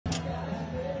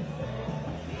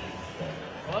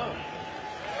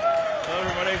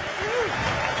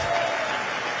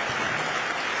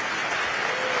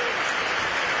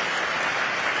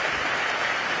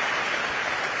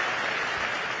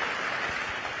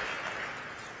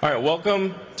All right,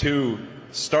 welcome to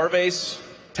Starbase,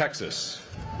 Texas.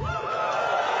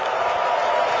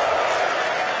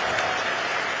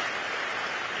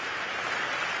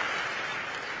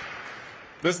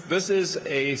 This is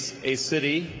a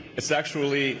city, it's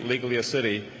actually legally a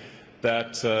city,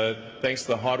 that thanks to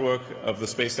the hard work of the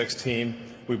SpaceX team,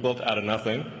 we built out of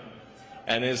nothing,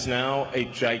 and is now a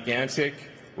gigantic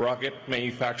rocket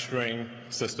manufacturing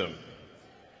system.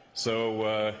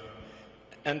 So,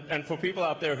 and for people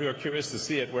out there who are curious to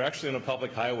see it, we're actually on a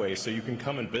public highway, so you can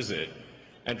come and visit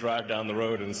and drive down the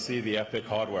road and see the epic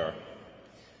hardware.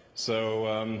 So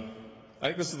I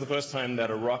think this is the first time that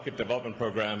a rocket development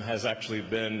program has actually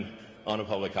been on a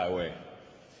public highway.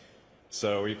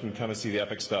 So you can come and see the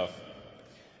epic stuff.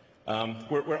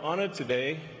 We're honored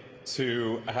today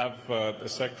to have the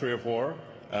Secretary of War,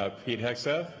 Pete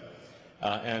Hegseth,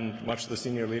 and much of the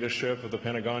senior leadership of the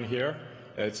Pentagon here.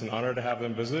 It's an honor to have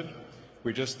them visit.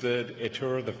 We just did a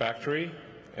tour of the factory,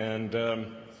 and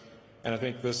I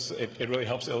think it really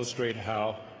helps illustrate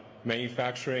how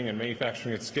manufacturing and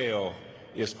manufacturing at scale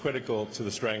is critical to the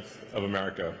strength of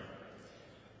America.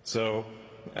 So,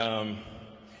 and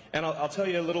I'll tell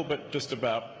you a little bit just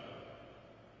about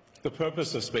the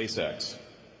purpose of SpaceX.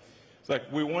 It's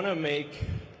like we want to make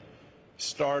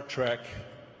Star Trek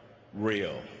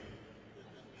real.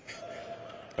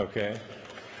 Okay?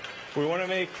 We want to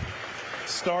make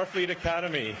Starfleet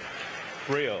Academy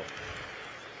real,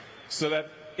 so that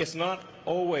it's not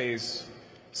always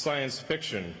science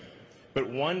fiction, but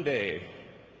one day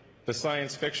the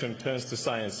science fiction turns to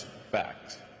science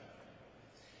fact.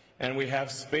 And we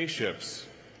have spaceships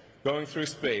going through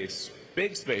space,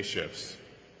 big spaceships,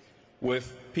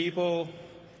 with people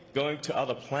going to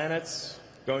other planets,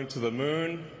 going to the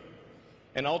moon,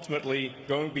 and ultimately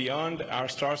going beyond our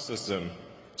star system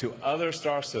to other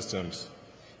star systems,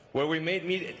 where we may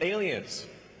meet aliens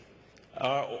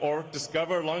or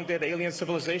discover long-dead alien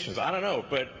civilizations. I don't know,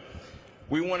 but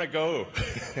we want to go,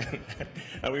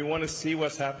 and we want to see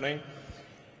what's happening,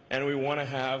 and we want to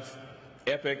have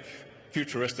epic,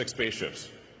 futuristic spaceships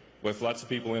with lots of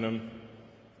people in them,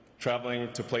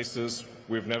 traveling to places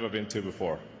we've never been to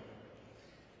before.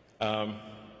 Yeah,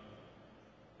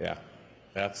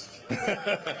 that's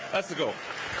that's the goal.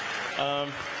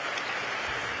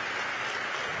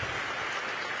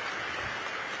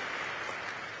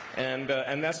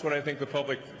 And that's what I think the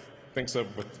public thinks of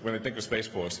when they think of Space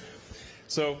Force.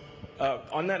 So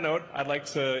on that note, I'd like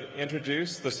to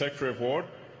introduce the Secretary of War,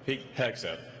 Pete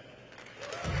Hegseth.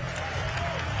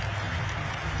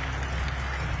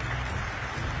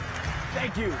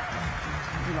 Thank you,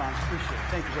 Elon. Appreciate it.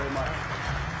 Thank you very much.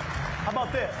 How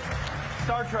about this?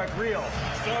 Star Trek real.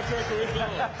 Star Trek real.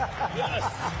 Yes.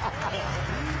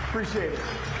 Appreciate it.